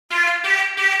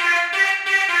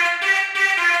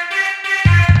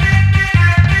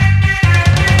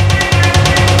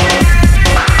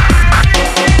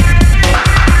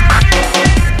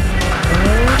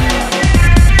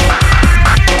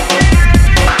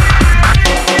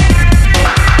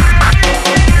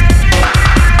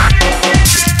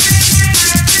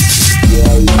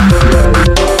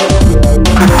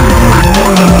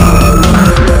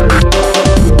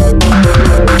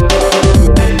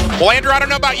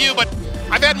you, but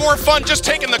I've had more fun just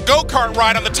taking the go-kart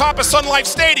ride on the top of Sun Life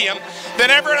Stadium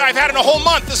than ever I've had in a whole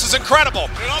month. This is incredible.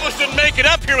 You almost didn't make it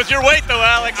up here with your weight, though,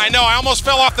 Alex. I know, I almost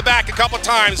fell off the back a couple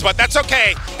times, but that's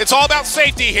okay. It's all about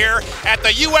safety here at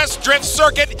the U.S. Drift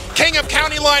Circuit, King of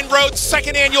County Line Road's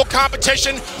second annual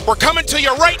competition. We're coming to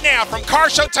you right now from Car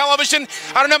Show Television.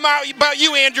 I don't know about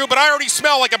you, Andrew, but I already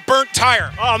smell like a burnt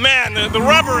tire. Oh, man, the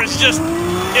rubber is just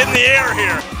in the air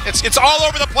here. It's all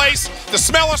over the place. The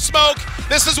smell of smoke.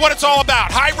 This is what it's all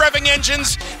about. High revving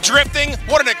engines, drifting.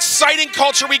 What an exciting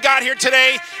culture we got here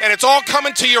today. And it's all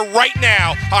coming to you right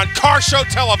now on Car Show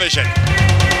Television.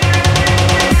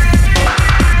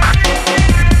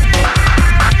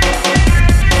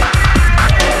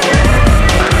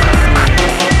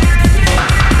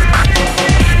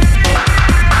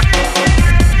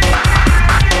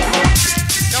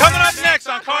 Coming up next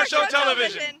on Car Show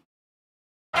Television.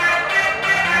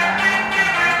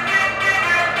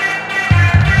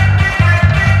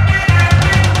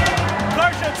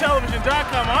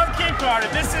 Television.com. I'm King Carter.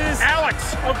 This is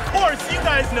Alex. Of course, you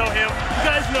guys know him. You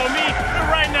guys know me. But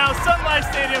right now, Sun Life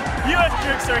Stadium, U.S.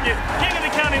 Drift Circuit, King of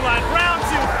the County Line, round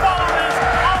 2. Follow this,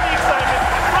 all the excitement,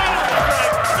 right on the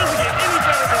drive. Doesn't get any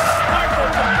better than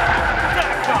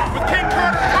CarShowTelevision.com. With King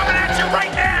Carter coming at you right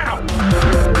now.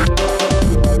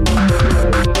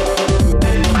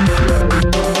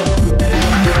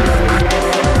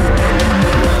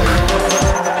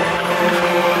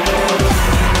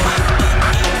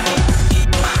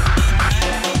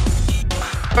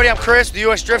 I'm Chris with the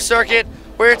U.S. Drift Circuit.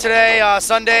 We're here today,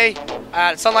 Sunday,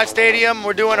 at Sun Life Stadium.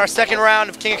 We're doing our second round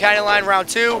of King of County Line Round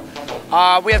 2.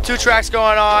 We have 2 tracks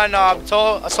going on, a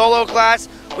solo class,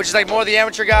 which is like more the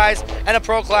amateur guys, and a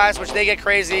pro class, which they get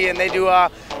crazy, and they do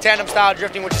tandem style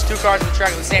drifting, which is 2 cars on the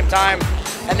track at the same time.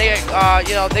 And they get,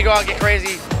 they go out and get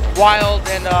crazy, wild,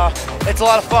 and it's a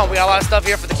lot of fun. We got a lot of stuff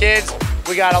here for the kids.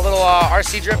 We got a little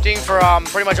RC drifting for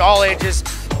pretty much all ages.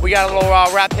 We got a little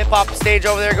rap hip-hop stage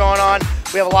over there going on.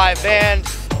 We have a live band.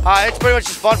 It's pretty much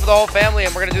just fun for the whole family,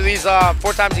 and we're going to do these 4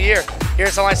 times a year here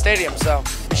at Sun Life Stadium, so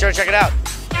be sure to check it out.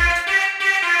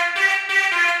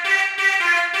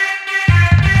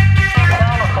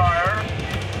 Qualifier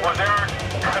was Eric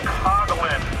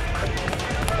Coglin.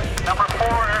 Number 4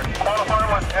 qualifier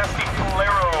was Esty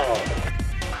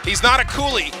Fulero. He's not a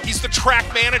coolie. He's the track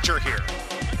manager here.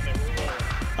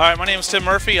 All right, my name is Tim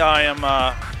Murphy. I am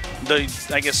the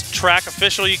track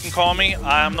official, you can call me.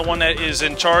 I'm the one that is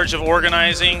in charge of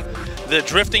organizing the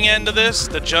drifting end of this,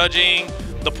 the judging,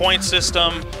 the point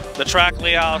system, the track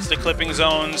layouts, the clipping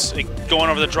zones, going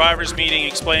over the drivers meeting,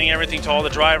 explaining everything to all the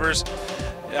drivers.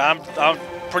 I'm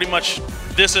pretty much,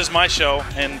 this is my show,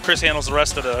 and Chris handles the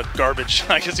rest of the garbage,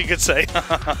 I guess you could say.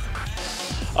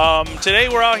 Today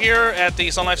we're out here at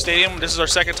the Sun Life Stadium. This is our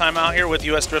second time out here with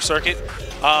U.S. Drift Circuit.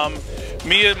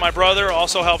 Me and my brother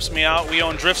also helps me out. We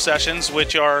own Drift Sessions,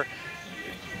 which are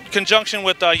in conjunction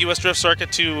with U.S. Drift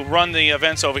Circuit to run the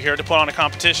events over here, to put on a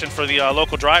competition for the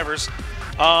local drivers.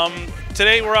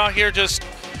 Today we're out here just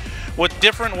with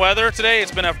different weather today.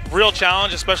 It's been a real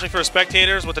challenge, especially for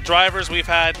spectators. With the drivers, we've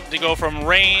had to go from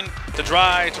rain to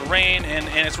dry to rain, and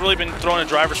it's really been throwing the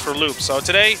drivers for loops. So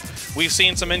today we've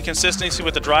seen some inconsistency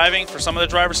with the driving for some of the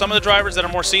drivers. Some of the drivers that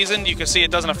are more seasoned, you can see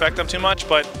it doesn't affect them too much,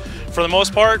 but for the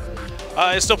most part,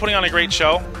 it's still putting on a great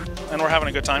show, and we're having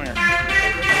a good time here.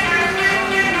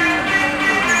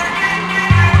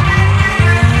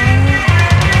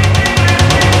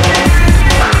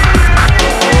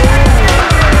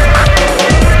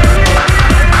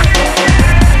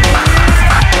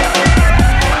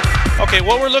 Okay,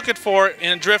 what we're looking for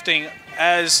in drifting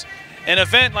as an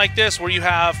event like this, where you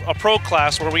have a pro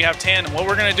class, where we have tandem, what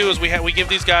we're going to do is we give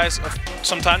these guys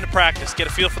some time to practice, get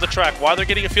a feel for the track. While they're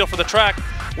getting a feel for the track,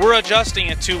 we're adjusting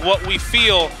it to what we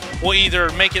feel will either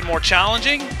make it more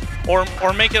challenging or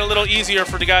make it a little easier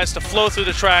for the guys to flow through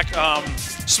the track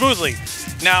smoothly.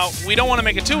 Now, we don't want to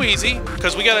make it too easy,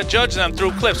 because we got to judge them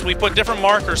through clips. We put different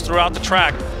markers throughout the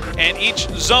track, and each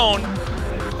zone,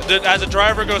 as a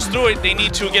driver goes through it, they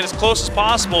need to get as close as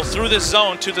possible through this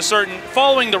zone to the certain,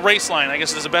 following the race line, I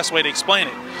guess is the best way to explain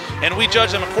it. And we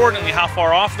judge them accordingly, how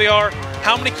far off they are,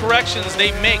 how many corrections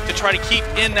they make to try to keep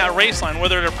in that race line,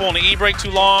 whether they're pulling the e-brake too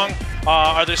long,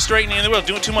 are they straightening the wheel,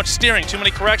 doing too much steering, too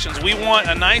many corrections. We want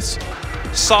a nice,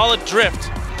 solid drift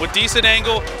with decent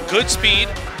angle, good speed,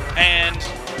 and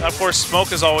of course,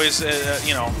 smoke is always,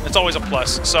 it's always a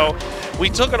plus. So we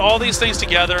took all these things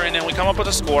together, and then we come up with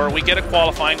a score. We get a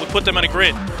qualifying. We put them in a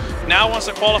grid. Now, once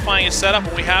the qualifying is set up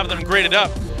and we have them gridded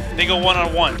up, they go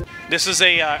one-on-one. This is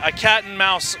a cat and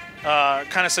mouse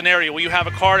kind of scenario where you have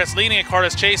a car that's leading, a car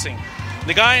that's chasing.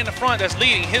 The guy in the front that's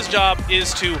leading, his job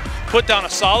is to put down a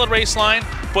solid race line,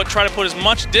 but try to put as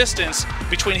much distance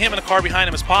between him and the car behind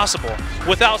him as possible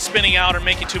without spinning out or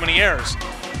making too many errors.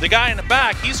 The guy in the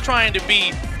back, he's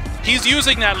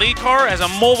using that lead car as a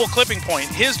mobile clipping point.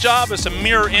 His job is to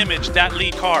mirror image that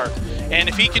lead car. And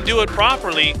if he can do it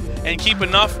properly and keep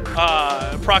enough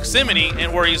proximity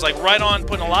and where he's like right on,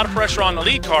 putting a lot of pressure on the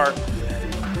lead car,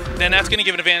 then that's going to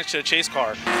give an advantage to the chase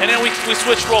car. And then we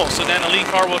switch roles. So then the lead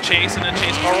car will chase and the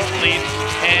chase car will lead,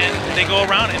 and they go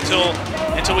around until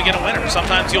we get a winner.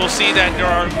 Sometimes you'll see that there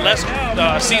are less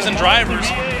seasoned drivers.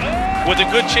 With a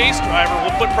good chase driver,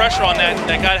 we'll put pressure on that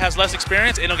guy that has less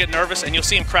experience, and he'll get nervous, and you'll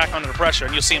see him crack under the pressure,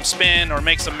 and you'll see him spin or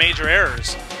make some major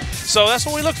errors. So that's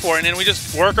what we look for, and then we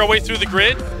just work our way through the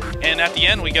grid, and at the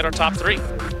end we get our top 3.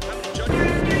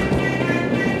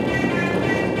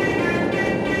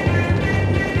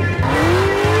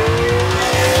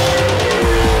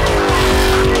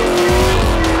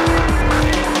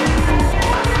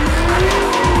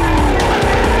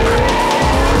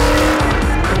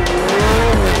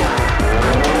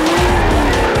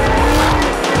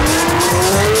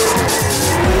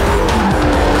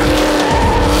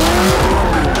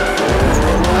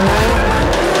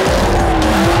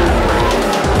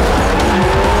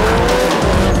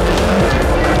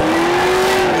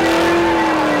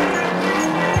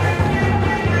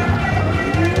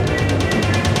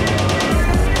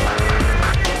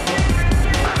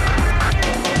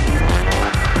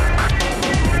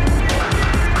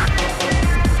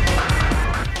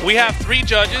 We have 3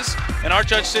 judges. In our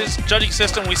judging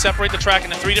system, we separate the track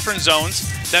into 3 different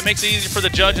zones. That makes it easier for the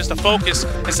judges to focus.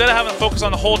 Instead of having to focus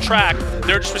on the whole track,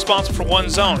 they're just responsible for one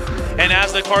zone. And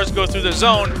as the cars go through the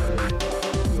zone,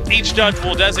 each judge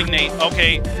will designate,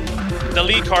 okay, the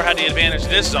lead car had the advantage in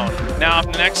this zone. Now,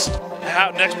 the next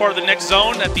part of the next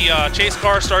zone, that the chase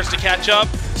car starts to catch up,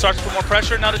 starts to put more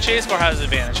pressure, now the chase car has the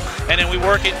advantage. And then we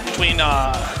work it between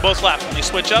both laps when they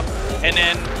switch up, and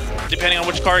then depending on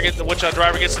which driver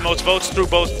gets the most votes through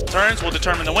both turns will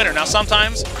determine the winner. Now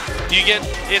sometimes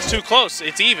it's too close,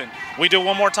 it's even. We do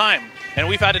one more time, and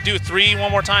we've had to do 3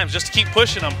 one more times just to keep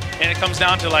pushing them, and it comes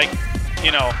down to like,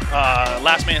 you know,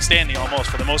 last man standing almost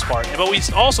for the most part. But we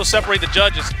also separate the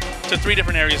judges to 3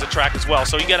 different areas of track as well.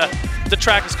 So you get the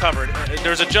track is covered.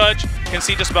 There's a judge can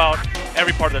see just about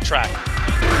every part of the track.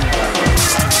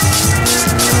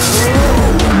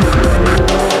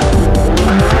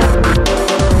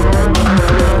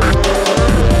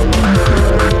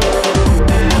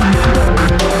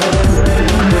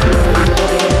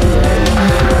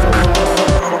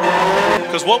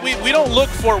 Because what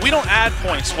we don't add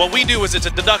points. What we do is it's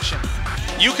a deduction.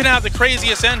 You can have the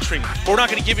craziest entry, but we're not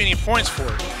going to give you any points for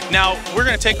it. Now, we're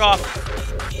going to take off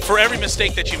for every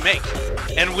mistake that you make.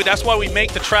 And that's why we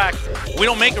make the track, we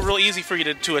don't make it real easy for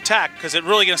you to attack, because it's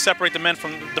really going to separate the men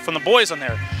from the boys on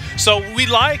there. So we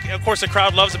of course the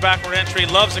crowd loves the backward entry,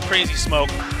 loves the crazy smoke,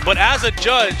 but as a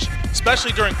judge,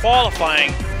 especially during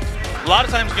qualifying, a lot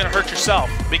of times you're going to hurt yourself,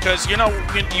 because you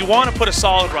want to put a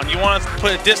solid run. You want to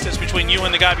put a distance between you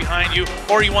and the guy behind you,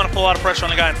 or you want to put a lot of pressure on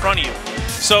the guy in front of you.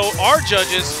 So our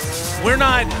judges, we're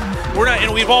not,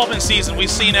 and we've all been seasoned,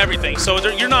 we've seen everything. So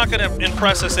you're not going to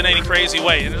impress us in any crazy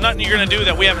way. There's nothing you're going to do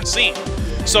that we haven't seen.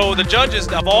 So the judges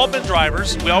have all been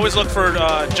drivers. We always look for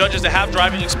judges that have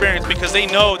driving experience, because they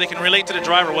know they can relate to the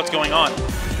driver what's going on.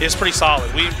 It's pretty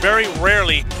solid. We very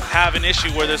rarely have an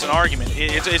issue where there's an argument.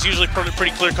 It's usually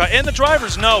pretty clear cut, and the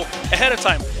drivers know ahead of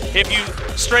time. If you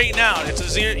straighten out, it's a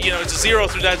 0. It's a 0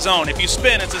 through that zone. If you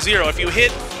spin, it's a 0. If you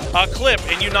hit a clip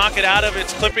and you knock it out of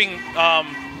its clipping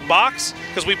box,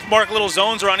 because we mark little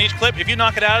zones around each clip, if you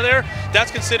knock it out of there,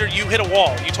 that's considered you hit a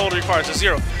wall. You totaled your car. It's a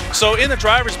 0. So in the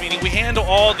drivers meeting, we handle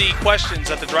all the questions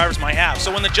that the drivers might have.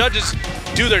 So when the judges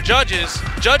do their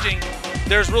judging,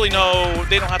 there's really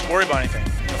they don't have to worry about anything.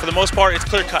 For the most part, it's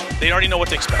clear cut. They already know what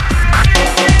to expect.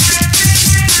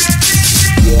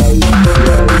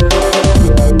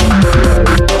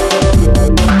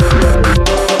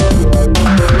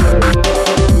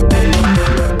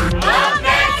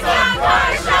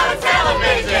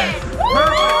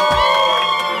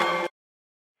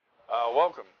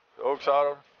 Welcome to Oaks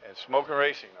Auto and Smoking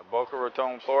Racing of Boca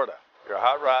Raton, Florida. Your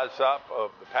hot rod shop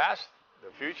of the past, the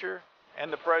future,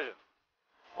 and the present.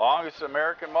 Longest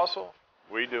American muscle,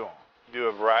 we do them. We do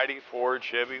a variety, Ford,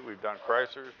 Chevy, we've done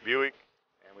Chrysler, Buick,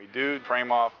 and we do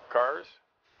frame off cars.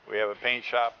 We have a paint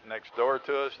shop next door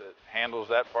to us that handles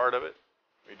that part of it.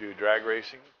 We do drag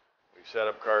racing. We set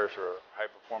up cars for a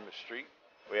high-performance street.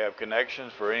 We have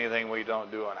connections for anything we don't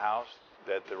do in-house,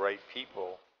 that the right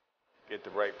people get the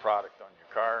right product on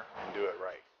your car and do it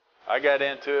right. I got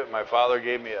into it. My father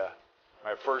gave me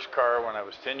my first car when I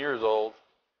was 10 years old.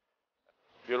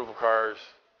 Beautiful cars,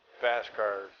 fast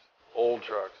cars, old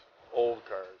trucks, old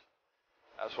cars.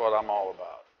 That's what I'm all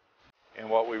about. And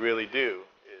what we really do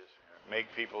is make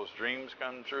people's dreams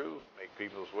come true, make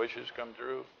people's wishes come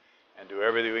true, and do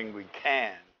everything we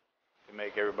can to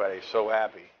make everybody so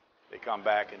happy they come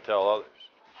back and tell others.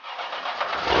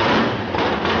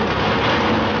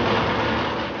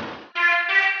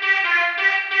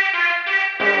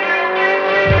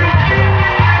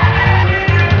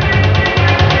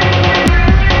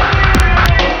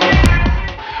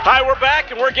 Hi, we're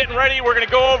back and we're getting ready. We're going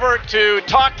to go over to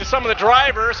talk to some of the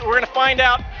drivers. We're going to find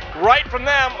out right from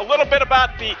them a little bit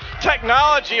about the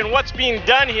technology and what's being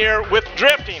done here with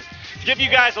drifting, to give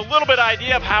you guys a little bit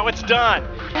idea of how it's done.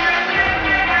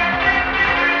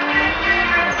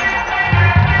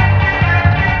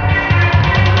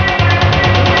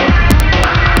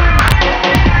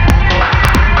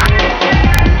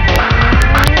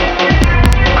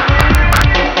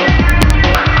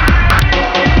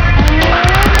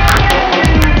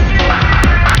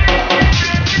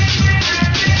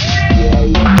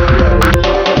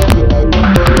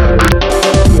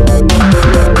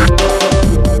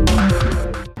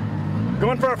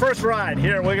 Going for our first ride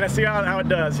here. We're going to see how it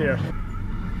does here.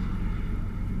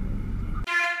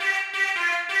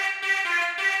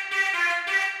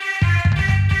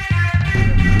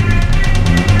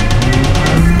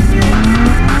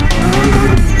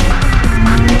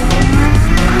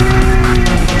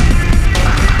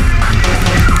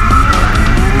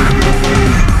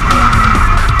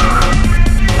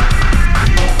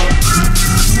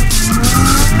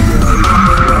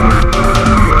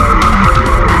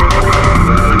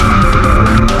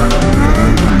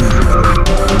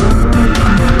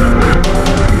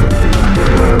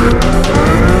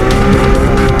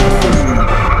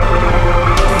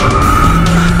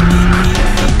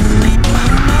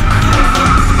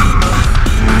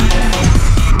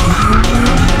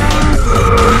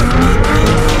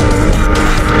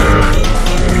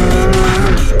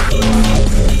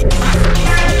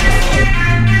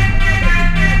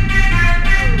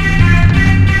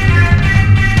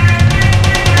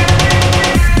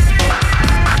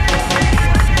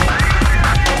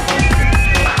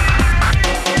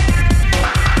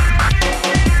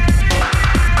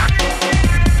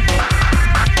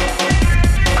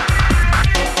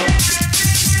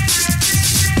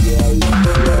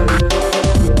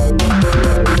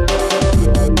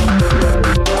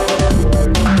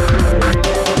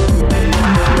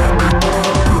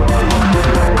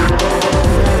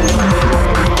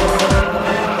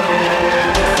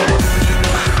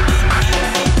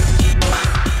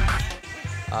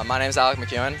 My name is Alec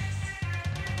McEwen.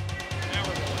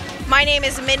 My name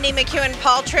is Mindy McEwen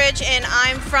Paltridge, and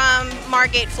I'm from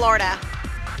Margate, Florida.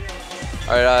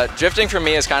 All right, drifting for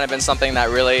me has kind of been something that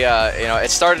really,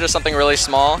 it started as something really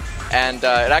small, and it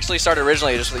actually started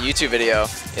originally just with a YouTube video,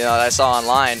 that I saw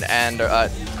online, and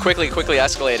quickly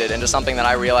escalated into something that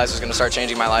I realized was going to start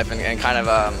changing my life in kind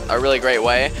of a really great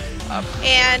way.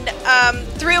 And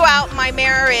throughout my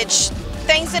marriage,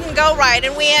 things didn't go right,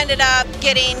 and we ended up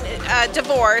getting a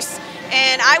divorce,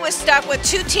 and I was stuck with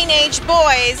 2 teenage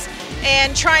boys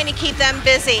and trying to keep them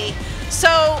busy. So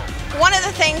one of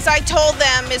the things I told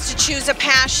them is to choose a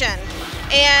passion.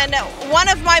 And one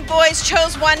of my boys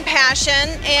chose one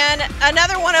passion, and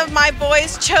another one of my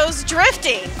boys chose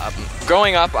drifting.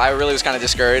 Growing up, I really was kind of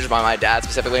discouraged by my dad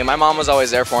specifically. My mom was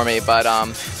always there for me, but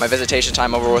my visitation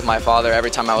time over with my father,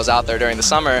 every time I was out there during the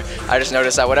summer, I just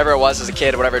noticed that whatever it was as a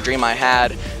kid, whatever dream I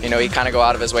had, he'd kind of go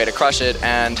out of his way to crush it.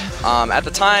 And at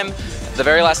the time, the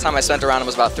very last time I spent around him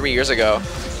was about 3 years ago.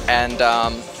 And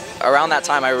around that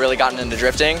time, I really gotten into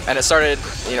drifting, and it started,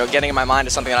 getting in my mind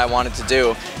as something that I wanted to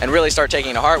do, and really start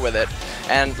taking to heart with it.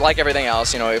 And like everything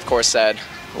else, he of course said,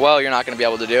 well, you're not going to be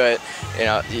able to do it.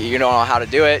 You don't know how to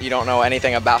do it. You don't know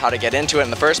anything about how to get into it in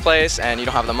the first place, and you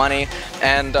don't have the money.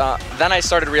 And then I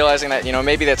started realizing that,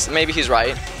 maybe he's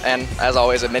right, and as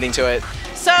always, admitting to it.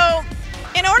 So,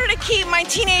 in order to keep my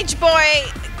teenage boy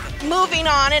moving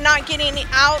on and not getting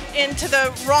out into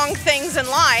the wrong things in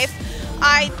life,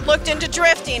 I looked into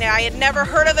drifting. I had never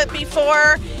heard of it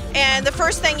before, and the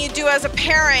first thing you do as a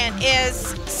parent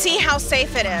is see how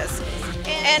safe it is,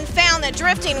 and found that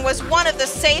drifting was one of the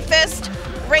safest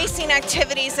racing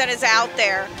activities that is out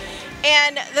there.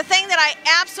 And the thing that I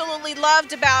absolutely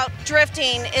loved about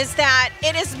drifting is that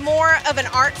it is more of an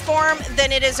art form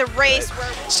than it is a race.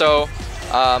 So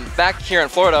back here in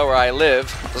Florida where I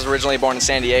live, I was originally born in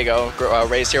San Diego,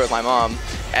 raised here with my mom,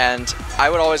 and I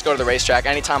would always go to the racetrack.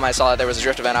 Anytime I saw that there was a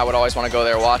drift event, I would always want to go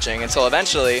there watching, until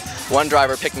eventually one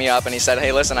driver picked me up and he said,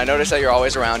 hey listen, I noticed that you're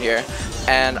always around here,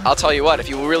 and I'll tell you what, if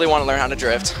you really want to learn how to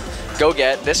drift, go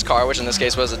get this car, which in this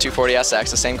case was a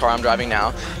 240SX, the same car I'm driving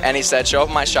now, and he said, show up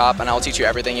at my shop and I'll teach you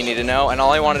everything you need to know, and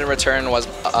all I wanted in return was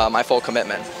my full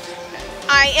commitment.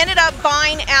 I ended up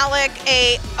buying Alec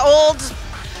a old,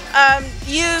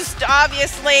 used,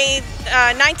 obviously,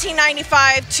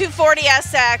 1995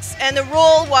 240SX, and the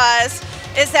rule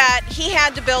is that he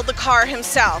had to build the car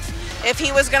himself. If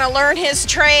he was going to learn his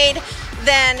trade,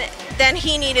 then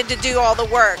he needed to do all the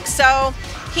work. So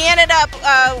he ended up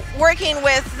working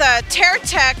with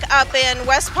TerraTech up in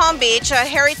West Palm Beach,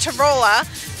 Harry Tavola,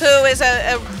 who is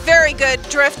a very good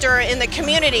drifter in the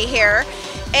community here.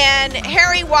 And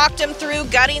Harry walked him through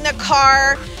gutting the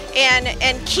car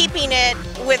and keeping it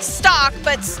with stock,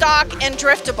 but stock and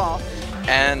driftable.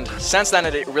 And since then,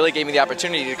 it really gave me the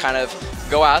opportunity to kind of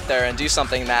go out there and do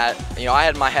something that, you know, I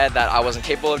had in my head that I wasn't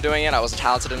capable of doing it, I wasn't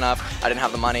talented enough, I didn't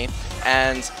have the money.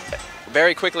 And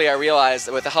very quickly I realized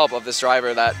that with the help of this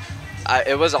driver that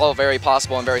it was all very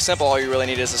possible and very simple. All you really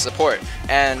need is the support.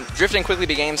 And drifting quickly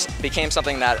became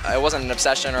something that it wasn't an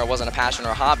obsession or it wasn't a passion or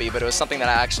a hobby, but it was something that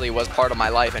actually was part of my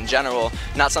life in general,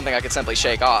 not something I could simply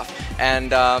shake off.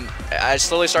 And I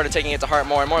slowly started taking it to heart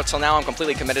more and more until now I'm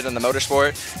completely committed in the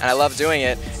motorsport and I love doing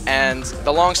it. And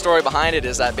the long story behind it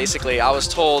is that basically I was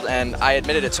told, and I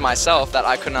admitted it to myself, that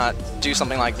I could not do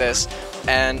something like this.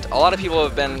 And a lot of people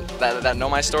have been that know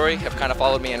my story have kind of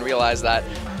followed me and realized that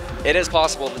it is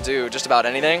possible to do just about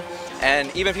anything. And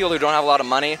even people who don't have a lot of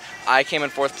money, I came in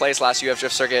 4th place last UF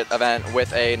Drift Circuit event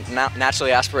with a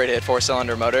naturally aspirated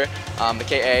 4-cylinder motor, the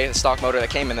KA, the stock motor that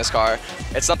came in this car.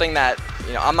 It's something that,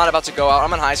 you know, I'm not about to go out.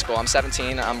 I'm in high school. I'm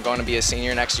 17. I'm going to be a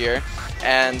senior next year.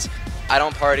 And I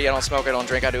don't party, I don't smoke, I don't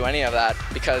drink, I do any of that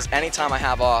because anytime I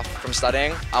have off from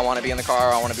studying, I want to be in the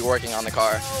car, I want to be working on the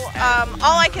car.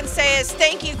 All I can say is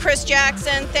thank you, Chris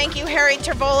Jackson, thank you, Harry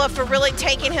Tavola, for really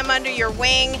taking him under your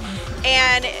wing.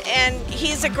 And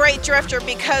he's a great drifter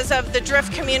because of the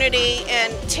drift community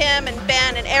and Tim and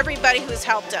Ben and everybody who's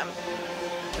helped him.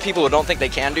 People who don't think they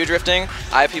can do drifting,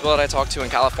 I have people that I talk to in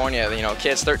California, you know,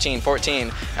 kids 13,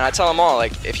 14, and I tell them all,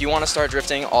 like, if you want to start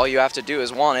drifting, all you have to do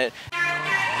is want it.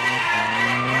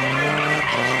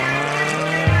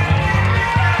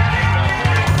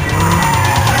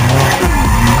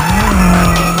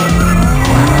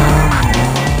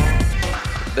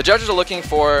 The judges are looking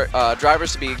for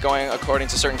drivers to be going according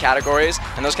to certain categories,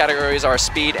 and those categories are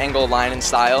speed, angle, line, and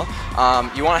style.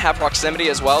 You want to have proximity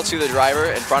as well to the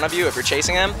driver in front of you if you're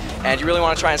chasing him, and you really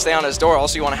want to try and stay on his door.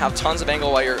 Also, you want to have tons of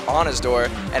angle while you're on his door,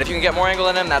 and if you can get more angle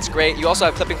in him, that's great. You also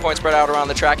have clipping points spread out around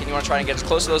the track, and you want to try and get as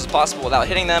close to those as possible without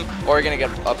hitting them, or you're going to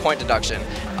get a point deduction.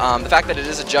 The fact that it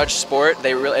is a judged sport,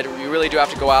 you really do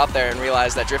have to go out there and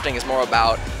realize that drifting is more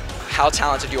about how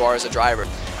talented you are as a driver.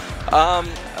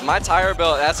 My tire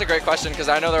bill, that's a great question because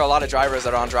I know there are a lot of drivers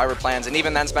that are on driver plans and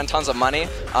even then spend tons of money.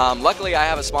 Luckily, I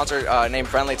have a sponsor named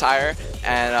Friendly Tire,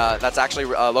 and that's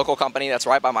actually a local company that's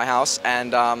right by my house,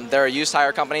 and they're a used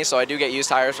tire company, so I do get used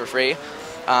tires for free.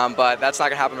 But that's not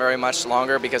going to happen very much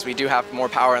longer because we do have more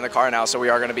power in the car now, so we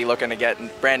are going to be looking to get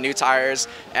brand new tires,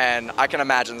 and I can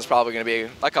imagine it's probably going to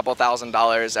be a couple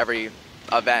 $1,000s every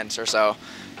event or so.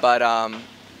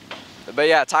 But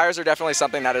yeah, tires are definitely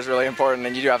something that is really important,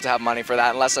 and you do have to have money for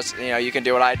that, unless it's, you know, you can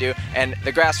do what I do. And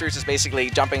the grassroots is basically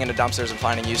jumping into dumpsters and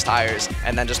finding used tires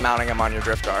and then just mounting them on your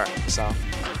drift car. So.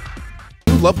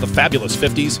 Love the fabulous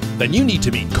 50s? Then you need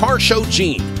to meet Car Show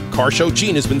Gene. Car Show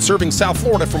Gene has been serving South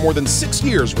Florida for more than 6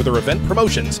 years with their event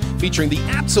promotions featuring the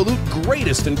absolute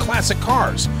greatest in classic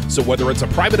cars. So whether it's a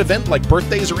private event like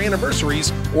birthdays or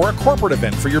anniversaries or a corporate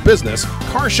event for your business,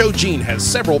 Car Show Gene has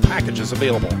several packages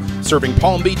available. Serving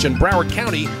Palm Beach and Broward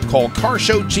County, call Car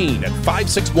Show Gene at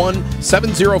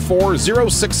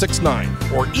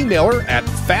 561-704-0669 or email her at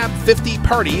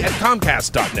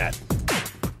fab50party@comcast.net.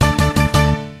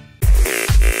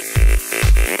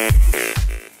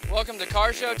 Welcome to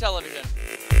Car Show Television.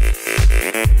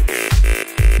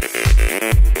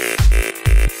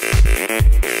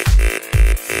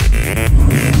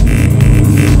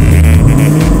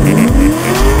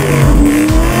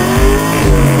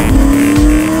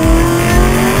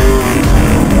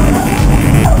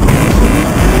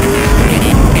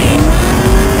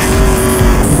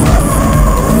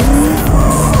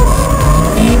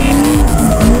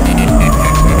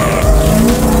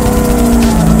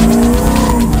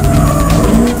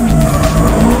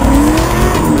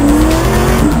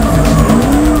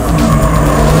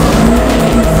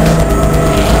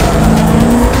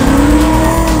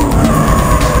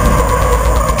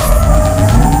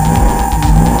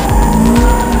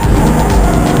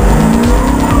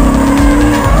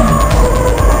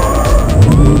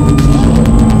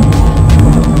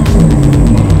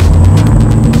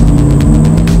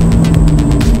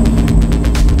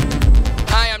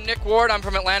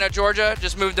 Georgia.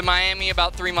 Just moved to Miami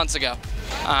about 3 months ago.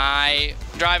 I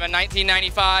drive a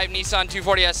 1995 Nissan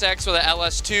 240SX with a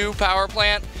LS2 power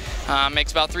plant.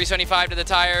 Makes about 375 to the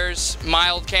tires,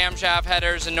 mild camshaft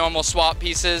headers, and normal swap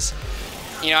pieces.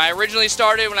 You know, I originally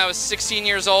started when I was 16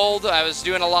 years old. I was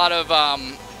doing a lot of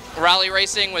rally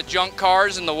racing with junk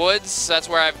cars in the woods. That's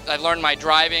where I learned my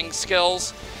driving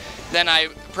skills. Then I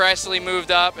progressively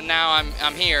moved up, and now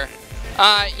I'm here.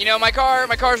 You know, my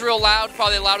car's real loud,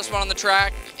 probably the loudest one on the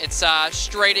track. It's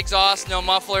straight exhaust, no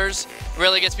mufflers.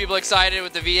 Really gets people excited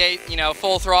with the V8, you know,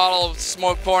 full throttle,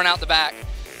 smoke pouring out the back.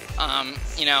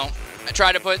 You know, I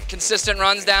try to put consistent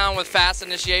runs down with fast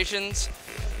initiations.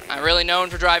 I'm really known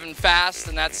for driving fast,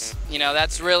 and that's, you know,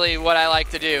 that's really what I like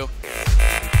to do.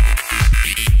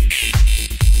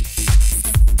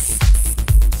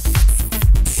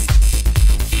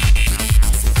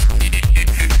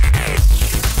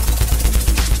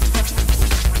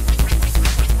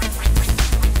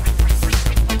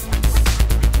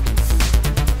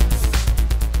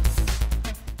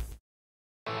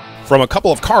 From a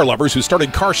couple of car lovers who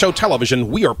started Car Show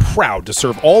Television, we are proud to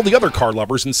serve all the other car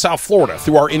lovers in South Florida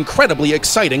through our incredibly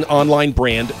exciting online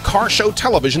brand,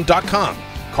 CarShowTelevision.com.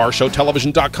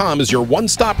 CarShowTelevision.com is your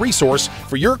one-stop resource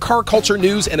for your car culture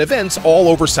news and events all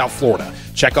over South Florida.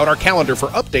 Check out our calendar for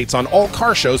updates on all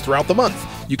car shows throughout the month.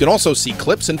 You can also see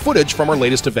clips and footage from our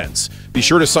latest events. Be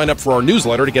sure to sign up for our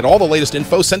newsletter to get all the latest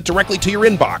info sent directly to your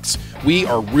inbox. We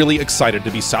are really excited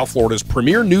to be South Florida's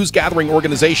premier news gathering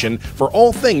organization for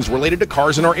all things related to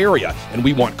cars in our area, and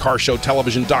we want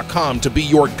CarShowTelevision.com to be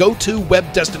your go-to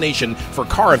web destination for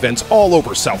car events all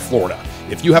over South Florida.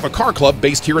 If you have a car club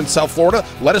based here in South Florida,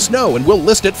 let us know and we'll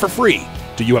list it for free.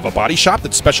 Do you have a body shop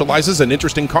that specializes in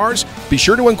interesting cars? Be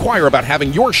sure to inquire about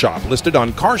having your shop listed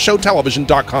on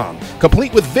CarShowTelevision.com,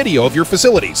 complete with video of your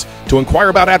facilities. To inquire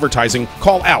about advertising,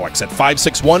 call Alex at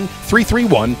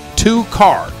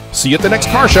 561-331-2CAR. See you at the next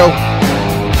car show.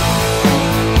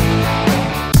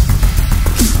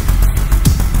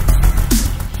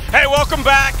 Hey, welcome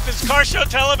back. This is Car Show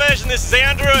Television. This is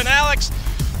Andrew and Alex.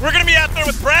 We're going to be out there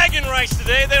with Bragging Rights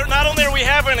today. Not only are we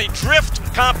having a drift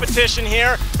competition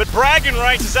here, but Bragging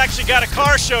Rights has actually got a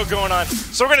car show going on.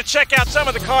 So we're going to check out some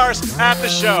of the cars at the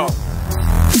show.